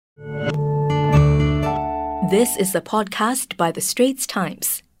This is a podcast by The Straits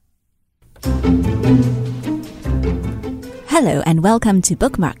Times. Hello and welcome to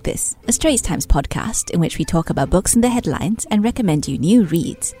Bookmark This, a Straits Times podcast in which we talk about books in the headlines and recommend you new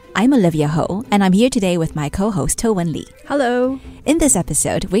reads. I'm Olivia Ho and I'm here today with my co-host To Wen Lee. Hello. In this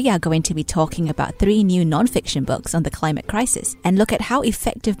episode, we are going to be talking about 3 new non-fiction books on the climate crisis and look at how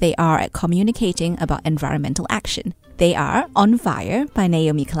effective they are at communicating about environmental action. They are On Fire by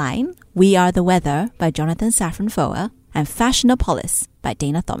Naomi Klein, We Are the Weather by Jonathan Safran Foer, and Fashionopolis by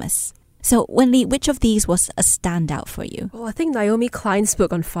Dana Thomas. So, Wen Lee, which of these was a standout for you? Well, I think Naomi Klein's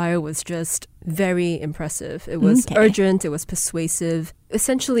book On Fire was just very impressive. It was urgent, it was persuasive.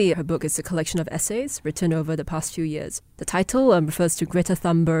 Essentially, her book is a collection of essays written over the past few years. The title refers to Greta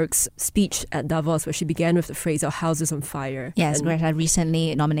Thunberg's speech at Davos, where she began with the phrase, "Our house is on fire." Yes, Greta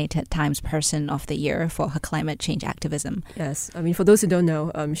recently nominated Times Person of the Year for her climate change activism. Yes, I mean, for those who don't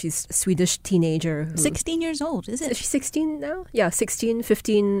know, she's a Swedish teenager. 16 years old, is it? Is she 16 now? Yeah, 16,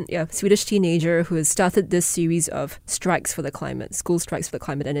 15, Swedish teenager who has started this series of strikes for the climate, school strikes for the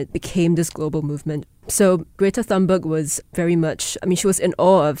climate, and it became this global movement. So Greta Thunberg was very much, she was in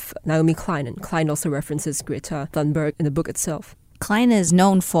awe of Naomi Klein, and Klein also references Greta Thunberg in the book itself. Klein is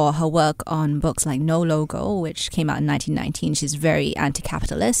known for her work on books like No Logo, which came out in 1919. She's very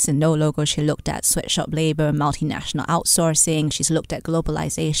anti-capitalist. In No Logo, she looked at sweatshop labor, multinational outsourcing. She's looked at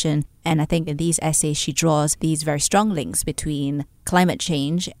globalization. And I think in these essays, she draws these very strong links between climate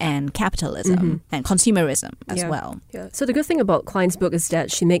change and capitalism and consumerism as well. Yeah. So the good thing about Klein's book is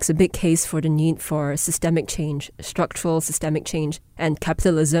that she makes a big case for the need for systemic change, structural systemic change. And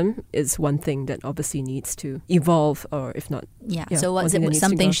capitalism is one thing that obviously needs to evolve, or if not... So what's it?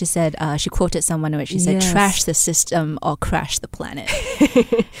 Something she said, she quoted someone where she said, trash the system or crash the planet.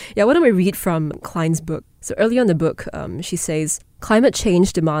 Why don't we read from Klein's book? So early on in the book, she says, "Climate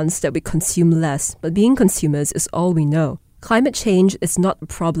change demands that we consume less, but being consumers is all we know. Climate change is not a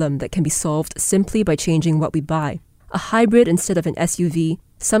problem that can be solved simply by changing what we buy. A hybrid instead of an SUV,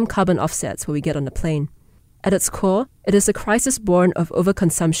 some carbon offsets when we get on a plane. At its core, it is a crisis born of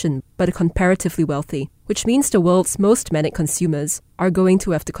overconsumption by the comparatively wealthy, which means the world's most manic consumers are going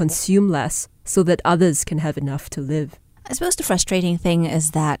to have to consume less so that others can have enough to live." I suppose the frustrating thing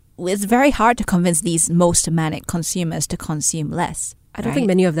is that it's very hard to convince these most manic consumers to consume less. I don't think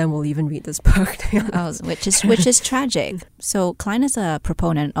many of them will even read this book, to be honest. Which is tragic. So Klein is a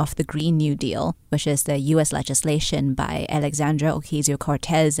proponent of the Green New Deal, which is the U.S. legislation by Alexandria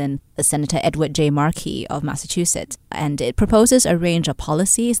Ocasio-Cortez and Senator Edward J. Markey of Massachusetts. And it proposes a range of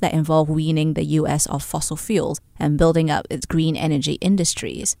policies that involve weaning the U.S. of fossil fuels and building up its green energy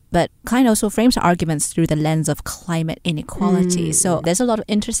industries. But Klein also frames her arguments through the lens of climate inequality. So there's a lot of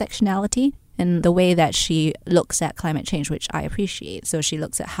intersectionality in the way that she looks at climate change, which I appreciate. So she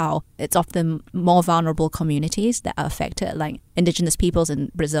looks at how it's often more vulnerable communities that are affected, like indigenous peoples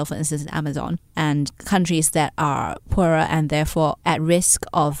in Brazil, for instance, in Amazon, and countries that are poorer and therefore at risk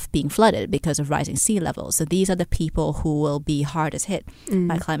of being flooded because of rising sea levels. So these are the people who will be hardest hit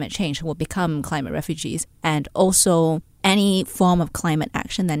by climate change, who will become climate refugees. And also any form of climate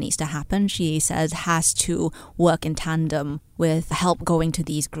action that needs to happen, she says, has to work in tandem with help going to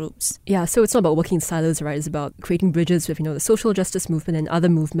these groups. Yeah, so it's not about working in silos, right? It's about creating bridges with, the social justice movement and other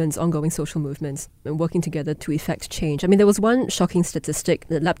movements, ongoing social movements, and working together to effect change. There was one shocking statistic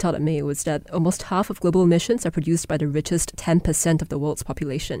that leapt out at me. It was that almost half of global emissions are produced by the richest 10% of the world's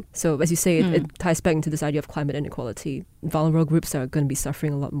population. So as you say, it ties back into this idea of climate inequality. Vulnerable groups are going to be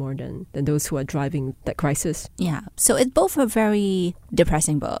suffering a lot more than those who are driving that crisis. Yeah, so it's both a very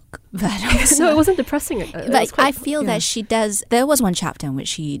depressing book, but also... No, it wasn't depressing. But I feel that she does... There was one chapter in which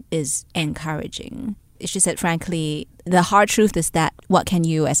she is encouraging. She said, frankly, the hard truth is that what can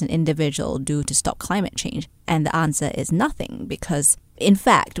you as an individual do to stop climate change? And the answer is nothing, because in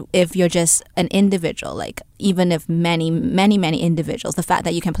fact, if you're just an individual, like even if many individuals, the fact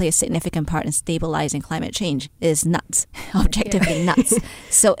that you can play a significant part in stabilizing climate change is nuts, objectively nuts.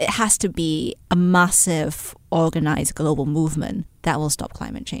 So it has to be a massive, organized global movement that will stop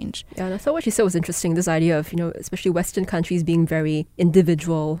climate change. Yeah, and I thought what she said was interesting, this idea of, especially Western countries being very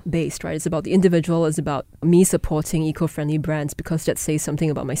individual-based, right? It's about the individual, it's about me supporting eco-friendly brands because that says something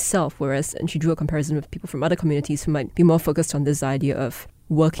about myself, and she drew a comparison with people from other communities who might be more focused on this idea of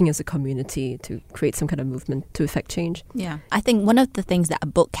working as a community to create some kind of movement to effect change. Yeah. I think one of the things that a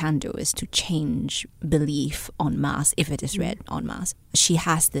book can do is to change belief en masse if it is read en masse. She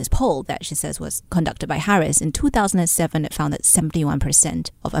has this poll that she says was conducted by Harris. In 2007, it found that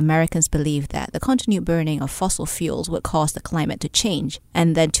 71% of Americans believe that the continued burning of fossil fuels would cause the climate to change.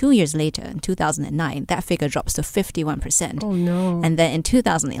 And then 2 years later, in 2009, that figure drops to 51%. Oh no. And then in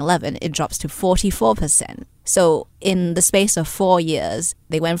 2011, it drops to 44%. So in the space of 4 years,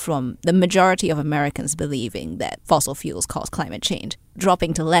 they went from the majority of Americans believing that fossil fuels cause climate change,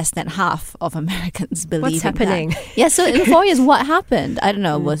 dropping to less than half of Americans believing What's happening? that. Yeah, so in 4 years, what happened? I don't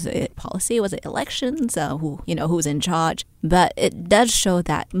know. Was it policy? Was it elections? Who's in charge? But it does show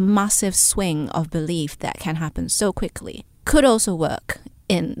that massive swing of belief that can happen so quickly could also work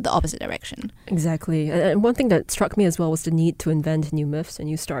in the opposite direction. Exactly. And one thing that struck me as well was the need to invent new myths and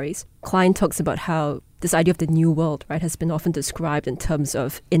new stories. Klein talks about how this idea of the new world, right, has been often described in terms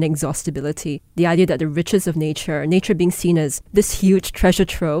of inexhaustibility. The idea that the riches of nature being seen as this huge treasure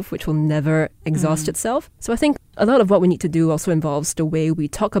trove which will never exhaust itself. So I think a lot of what we need to do also involves the way we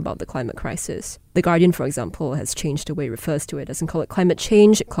talk about the climate crisis. The Guardian, for example, has changed the way it refers to it. It doesn't call it climate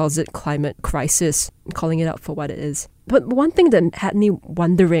change, it calls it climate crisis, calling it out for what it is. But one thing that had me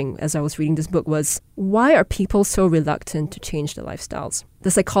wondering as I was reading this book was, why are people so reluctant to change their lifestyles?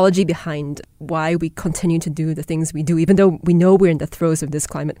 The psychology behind why we continue to do the things we do, even though we know we're in the throes of this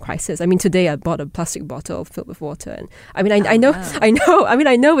climate crisis. I mean, today I bought a plastic bottle filled with water. And I mean, I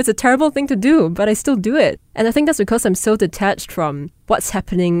know it's a terrible thing to do, but I still do it. And I think that's because I'm so detached from what's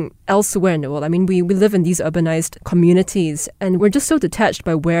happening elsewhere in the world. I mean, we live in these urbanized communities, and we're just so detached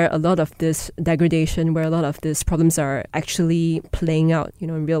by where a lot of this degradation, where a lot of these problems are actually playing out,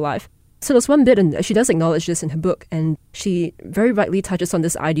 in real life. So there's one bit, and she does acknowledge this in her book, and she very rightly touches on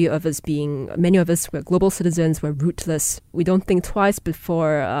this idea of many of us, we're global citizens, we're rootless. We don't think twice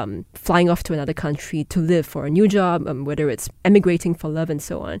before flying off to another country to live for a new job, whether it's emigrating for love and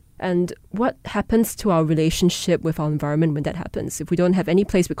so on. And what happens to our relationship with our environment when that happens? If we don't have any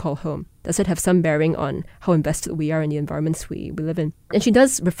place we call home, does it have some bearing on how invested we are in the environments we live in? And she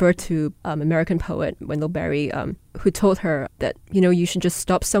does refer to American poet Wendell Berry, who told her that, you should just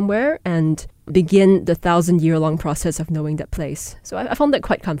stop somewhere and begin the 1,000-year-long process of knowing that place. So I found that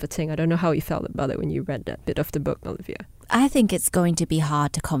quite comforting. I don't know how you felt about it when you read that bit of the book, Olivia. I think it's going to be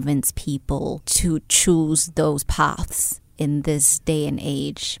hard to convince people to choose those paths in this day and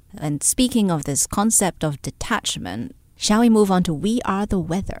age. And speaking of this concept of detachment, shall we move on to We Are the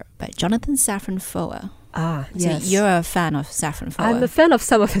Weather by Jonathan Safran Foer? Yes. So you're a fan of Safran Foer. I'm a fan of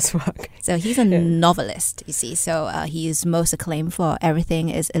some of his work. So he's a novelist, you see. So he is most acclaimed for Everything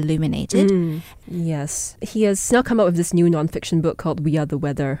is Illuminated. Yes. He has now come out with this new nonfiction book called We Are the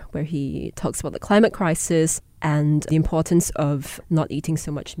Weather, where he talks about the climate crisis and the importance of not eating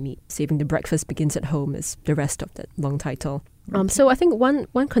so much meat. Saving the breakfast begins at home is the rest of that long title. So I think one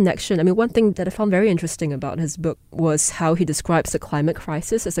connection, one thing that I found very interesting about his book was how he describes the climate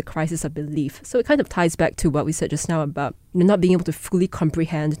crisis as a crisis of belief. So it kind of ties back to what we said just now about not being able to fully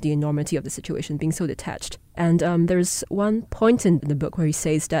comprehend the enormity of the situation, being so detached. And there's one point in the book where he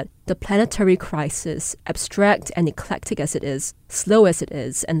says that the planetary crisis, abstract and eclectic as it is, slow as it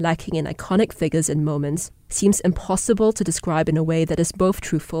is, and lacking in iconic figures and moments, seems impossible to describe in a way that is both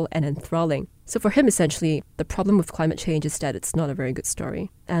truthful and enthralling. So for him, essentially, the problem with climate change is that it's not a very good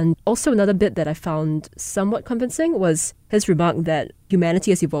story. And also another bit that I found somewhat convincing was his remark that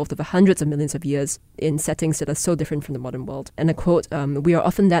humanity has evolved over hundreds of millions of years in settings that are so different from the modern world. And I quote, we are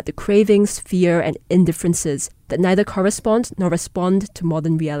often that the cravings, fear, and indifferences that neither correspond nor respond to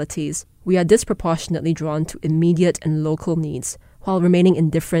modern realities. We are disproportionately drawn to immediate and local needs, while remaining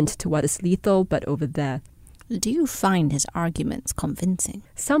indifferent to what is lethal but over there. Do you find his arguments convincing?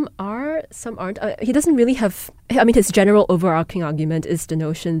 Some are, some aren't. He doesn't really have... his general overarching argument is the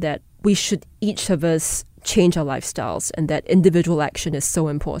notion that we should, each of us, change our lifestyles and that individual action is so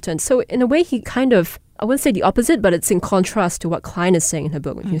important. So in a way, he kind of... I wouldn't say the opposite, but it's in contrast to what Klein is saying in her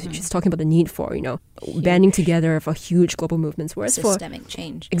book. She's talking about the need for, banding together for huge global movements. Whereas systemic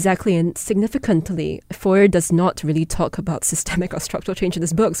change. Exactly, and significantly, Foer does not really talk about systemic or structural change in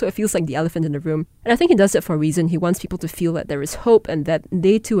this book, so it feels like the elephant in the room. And I think he does it for a reason. He wants people to feel that there is hope and that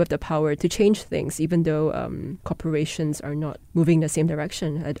they too have the power to change things, even though corporations are not moving in the same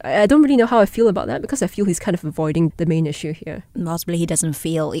direction. I don't really know how I feel about that, because I feel he's kind of avoiding the main issue here. Possibly he doesn't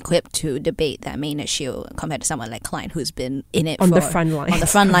feel equipped to debate that main issue compared to someone like Klein, who's been in it on the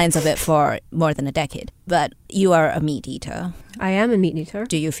front lines of it for more than a decade. But you are a meat eater. I am a meat eater.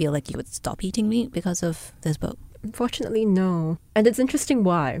 Do you feel like you would stop eating meat because of this book? Unfortunately, no. And it's interesting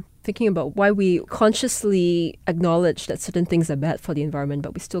why. Thinking about why we consciously acknowledge that certain things are bad for the environment,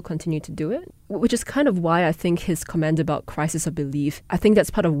 but we still continue to do it. Which is kind of why I think his comment about crisis of belief, I think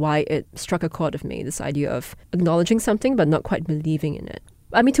that's part of why it struck a chord with me, this idea of acknowledging something but not quite believing in it.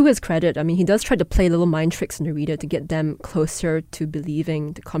 To his credit, he does try to play little mind tricks on the reader to get them closer to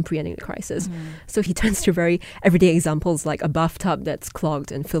believing, to comprehending the crisis. So he turns to very everyday examples like a bathtub that's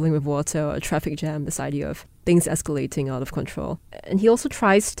clogged and filling with water, or a traffic jam, this idea of things escalating out of control. And he also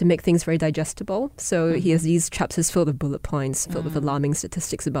tries to make things very digestible. So he has these chapters filled with bullet points, filled with alarming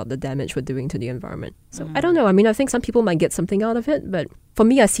statistics about the damage we're doing to the environment. So I don't know. I mean, I think some people might get something out of it, but for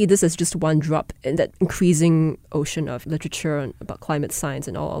me, I see this as just one drop in that increasing ocean of literature about climate science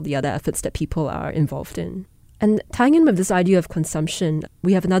and all the other efforts that people are involved in. And tying in with this idea of consumption,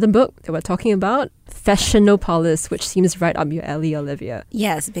 we have another book that we're talking about, Fashionopolis, which seems right up your alley, Olivia.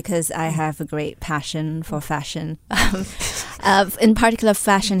 Yes, because I have a great passion for fashion, in particular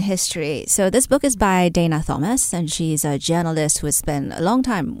fashion history. So this book is by Dana Thomas, and she's a journalist who has spent a long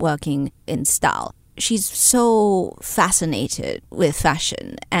time working in style. She's so fascinated with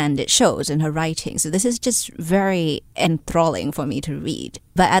fashion, and it shows in her writing. So this is just very enthralling for me to read.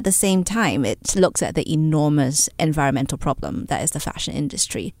 But at the same time, it looks at the enormous environmental problem that is the fashion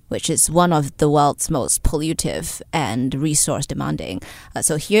industry, which is one of the world's most pollutive and resource demanding.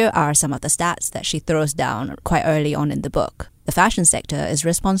 So here are some of the stats that she throws down quite early on in the book. The fashion sector is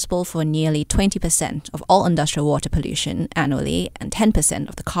responsible for nearly 20% of all industrial water pollution annually and 10%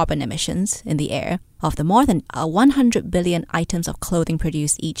 of the carbon emissions in the air. Of the more than 100 billion items of clothing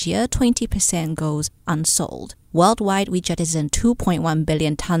produced each year, 20% goes unsold. Worldwide, we jettison 2.1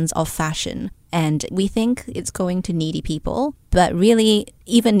 billion tons of fashion, and we think it's going to needy people. But really,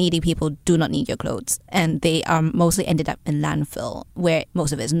 even needy people do not need your clothes, and they are mostly ended up in landfill, where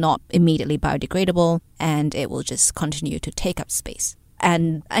most of it is not immediately biodegradable, and it will just continue to take up space.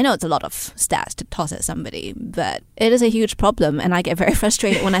 And I know it's a lot of stats to toss at somebody, but it is a huge problem, and I get very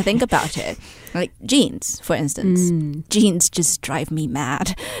frustrated when I think about it. Like jeans, for instance. Jeans just drive me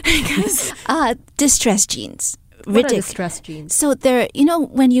mad. Because distressed jeans. What are distressed jeans? So they're,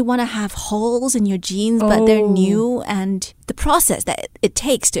 when you want to have holes in your jeans, but they're new, and the process that it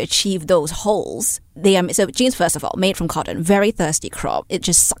takes to achieve those holes, so jeans, first of all, made from cotton, very thirsty crop. It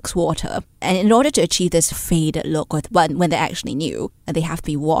just sucks water. And in order to achieve this faded look when they're actually new, they have to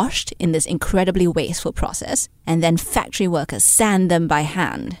be washed in this incredibly wasteful process. And then factory workers sand them by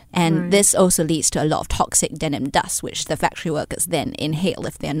hand. And this also leads to a lot of toxic denim dust, which the factory workers then inhale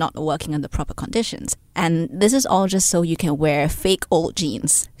if they're not working under proper conditions. And this is all just so you can wear fake old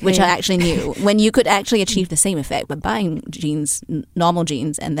jeans, which are actually new, when you could actually achieve the same effect by buying jeans, normal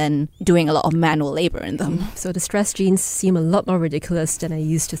jeans, and then doing a lot of manual labor in them. So distressed jeans seem a lot more ridiculous than I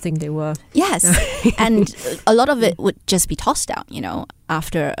used to think they were. Yes. And a lot of it would just be tossed out,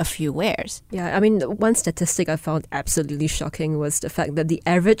 after a few wears. Yeah, I mean, one statistic I found absolutely shocking was the fact that the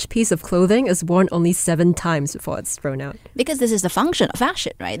average piece of clothing is worn only 7 times before it's thrown out. Because this is the function of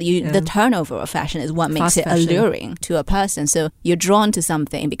fashion, right? The turnover of fashion is what makes it alluring to a person. So you're drawn to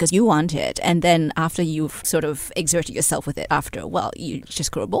something because you want it, and then after you've sort of exerted yourself with it after a while, you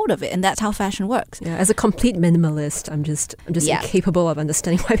just grow bored of it, and that's how fashion works. Yeah, as a complete minimalist, I'm just incapable of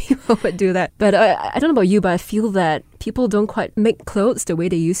understanding why people would do that. But I don't know about you, but I feel that people don't quite make clothes the way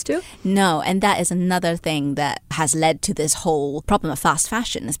they used to. No, and that is another thing that has led to this whole problem of fast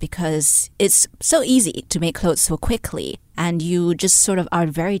fashion, is because it's so easy to make clothes so quickly, and you just sort of are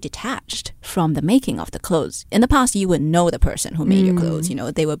very detached from the making of the clothes. In the past, you would know the person who made your clothes.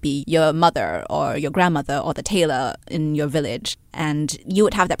 They would be your mother or your grandmother or the tailor in your village, and you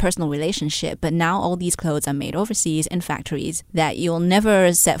would have that personal relationship. But now all these clothes are made overseas in factories that you'll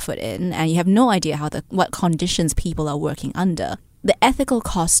never set foot in, and you have no idea what conditions people are working under. The ethical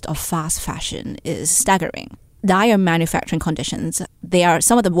cost of fast fashion is staggering. Dire manufacturing conditions, they are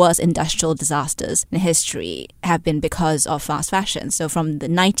some of the worst industrial disasters in history, have been because of fast fashion. So from the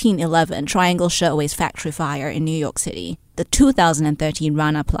 1911 Triangle Shirtwaist factory fire in New York City, the 2013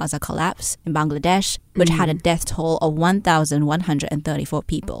 Rana Plaza collapse in Bangladesh, which had a death toll of 1,134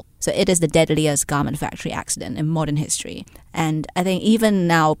 people. So it is the deadliest garment factory accident in modern history. And I think even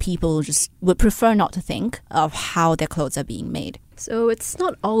now people just would prefer not to think of how their clothes are being made. So it's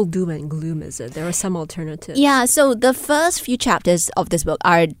not all doom and gloom, is it? There are some alternatives. Yeah, so the first few chapters of this book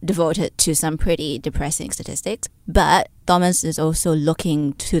are devoted to some pretty depressing statistics. But Thomas is also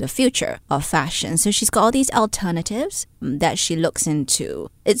looking to the future of fashion. So she's got all these alternatives that she looks into.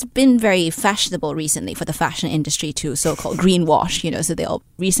 It's been very fashionable recently for the fashion industry to so-called greenwash,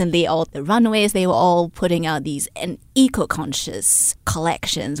 so all the runways, they were all putting out these eco-conscious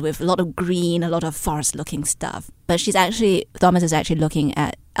collections with a lot of green, a lot of forest-looking stuff. But Thomas is actually looking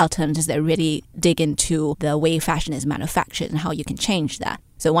at alternatives that really dig into the way fashion is manufactured and how you can change that.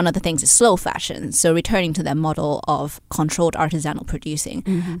 So one of the things is slow fashion. So returning to that model of controlled artisanal producing.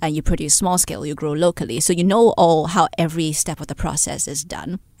 And you produce small scale, you grow locally. So you know how every step of the process is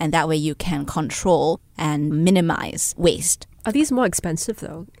done. And that way you can control and minimize waste. Are these more expensive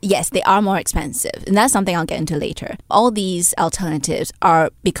though? Yes, they are more expensive. And that's something I'll get into later. All these alternatives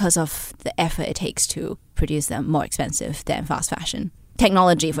are because of the effort it takes to produce them more expensive than fast fashion.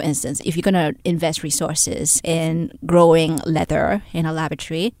 Technology, for instance, if you're going to invest resources in growing leather in a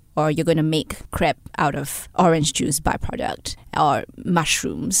laboratory, or you're going to make crepe out of orange juice byproduct or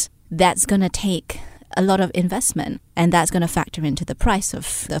mushrooms, that's going to take a lot of investment, and that's going to factor into the price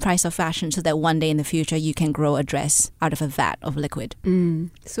of fashion, so that one day in the future you can grow a dress out of a vat of liquid.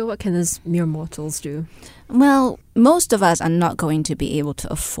 So what can us mere mortals do? Well, most of us are not going to be able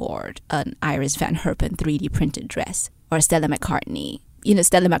to afford an Iris Van Herpen 3D printed dress or a Stella McCartney. You know,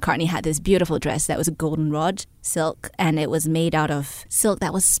 Stella McCartney had this beautiful dress that was a goldenrod silk, and it was made out of silk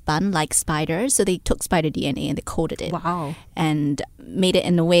that was spun like spiders. So they took spider DNA and they coated it. Wow. And made it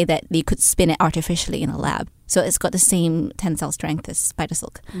in a way that they could spin it artificially in a lab. So it's got the same tensile strength as spider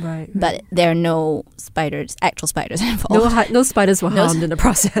silk. Right. But there are no actual spiders involved. No spiders were harmed in the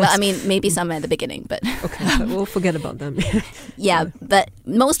process. Well, I mean, maybe some at the beginning, but... Okay, but we'll forget about them. Yeah, but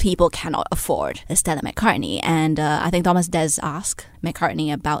most people cannot afford a Stella McCartney. And I think Thomas Des asked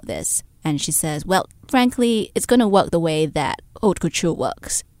McCartney about this. And she says, well, frankly, it's going to work the way that haute couture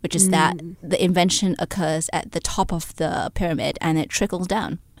works, which is that the invention occurs at the top of the pyramid and it trickles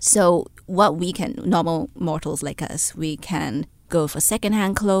down. So what we can, normal mortals like us, we can go for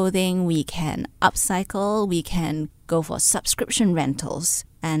secondhand clothing, we can upcycle, we can go for subscription rentals.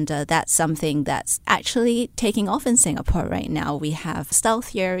 And that's something that's actually taking off in Singapore right now. We have style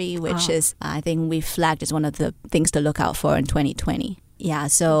theory, which is, I think we flagged as one of the things to look out for in 2020. Yeah,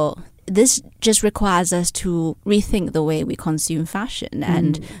 so this just requires us to rethink the way we consume fashion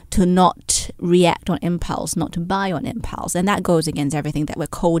and to not react on impulse, not to buy on impulse. And that goes against everything that we're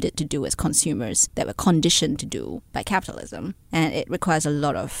coded to do as consumers, that we're conditioned to do by capitalism. And it requires a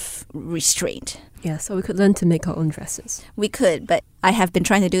lot of restraint. Yeah, so we could learn to make our own dresses. We could, but I have been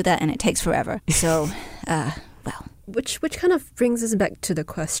trying to do that and it takes forever. So, well... Which kind of brings us back to the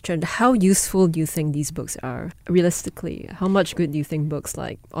question, how useful do you think these books are? Realistically, how much good do you think books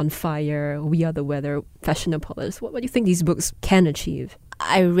like On Fire, We Are the Weather, Fashionopolis, what do you think these books can achieve?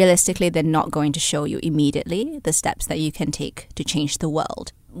 Realistically, they're not going to show you immediately the steps that you can take to change the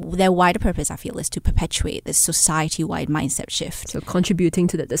world. Their wider purpose, I feel, is to perpetuate this society-wide mindset shift. So contributing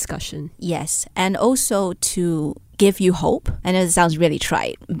to the discussion. Yes, and also to give you hope. I know it sounds really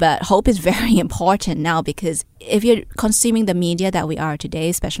trite, but hope is very important now, because if you're consuming the media that we are today,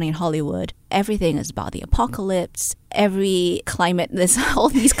 especially in Hollywood, everything is about the apocalypse. Every climate, there's all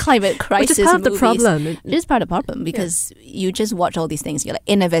these climate crisis movies. Which is part of the problem. It is part of the problem, because you just watch all these things, you're like,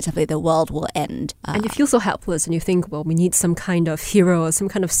 inevitably the world will end. And you feel so helpless and you think, well, we need some kind of hero or some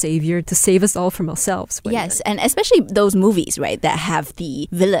kind of savior to save us all from ourselves. Yes, and especially those movies, right, that have the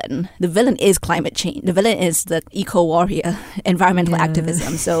villain. The villain is climate change. The villain is the eco-warrior, environmental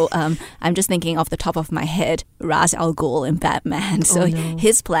activism. So I'm just thinking off the top of my head, Ra's al Ghul in Batman. So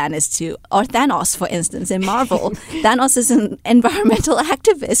his plan is to, or Thanos, for instance, in Marvel. Thanos is an environmental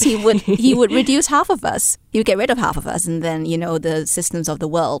activist. He would reduce half of us. He would get rid of half of us, and then, the systems of the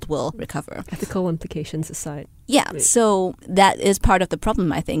world will recover. Ethical implications aside. Yeah, so that is part of the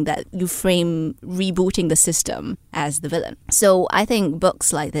problem, I think, that you frame rebooting the system as the villain. So I think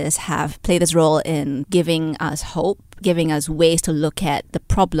books like this have played this role in giving us hope, giving us ways to look at the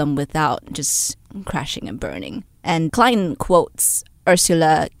problem without just crashing and burning. And Klein quotes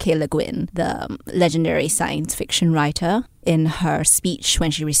Ursula K. Le Guin, the legendary science fiction writer, in her speech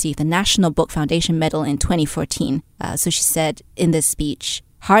when she received the National Book Foundation Medal in 2014. So she said in this speech,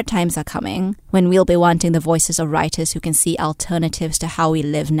 "Hard times are coming when we'll be wanting the voices of writers who can see alternatives to how we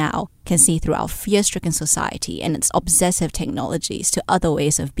live now, can see through our fear-stricken society and its obsessive technologies to other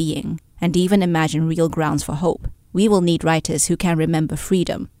ways of being, and even imagine real grounds for hope. We will need writers who can remember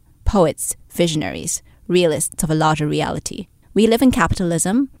freedom, poets, visionaries, realists of a larger reality. We live in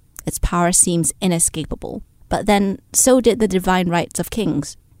capitalism. Its power seems inescapable. But then, so did the divine rights of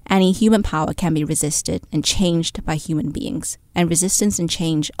kings. Any human power can be resisted and changed by human beings. And resistance and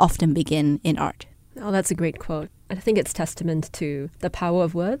change often begin in art." Oh, that's a great quote. I think it's testament to the power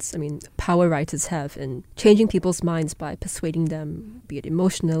of words. Power writers have in changing people's minds by persuading them, be it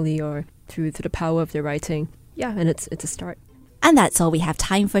emotionally or through the power of their writing. Yeah, and it's a start. And that's all we have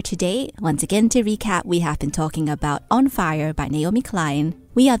time for today. Once again, to recap, we have been talking about On Fire by Naomi Klein,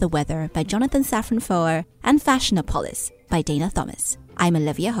 We Are the Weather by Jonathan Safran Foer, and Fashionopolis by Dana Thomas. I'm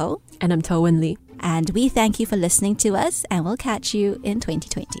Olivia Ho. And I'm To Wen Lee. And we thank you for listening to us, and we'll catch you in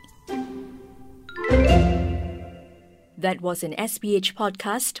 2020. That was an SPH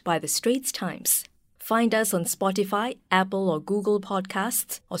podcast by The Straits Times. Find us on Spotify, Apple or Google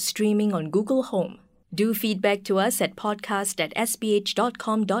Podcasts, or streaming on Google Home. Do feedback to us at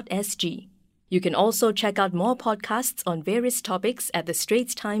podcast@sph.com.sg. You can also check out more podcasts on various topics at The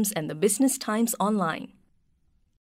Straits Times and The Business Times online.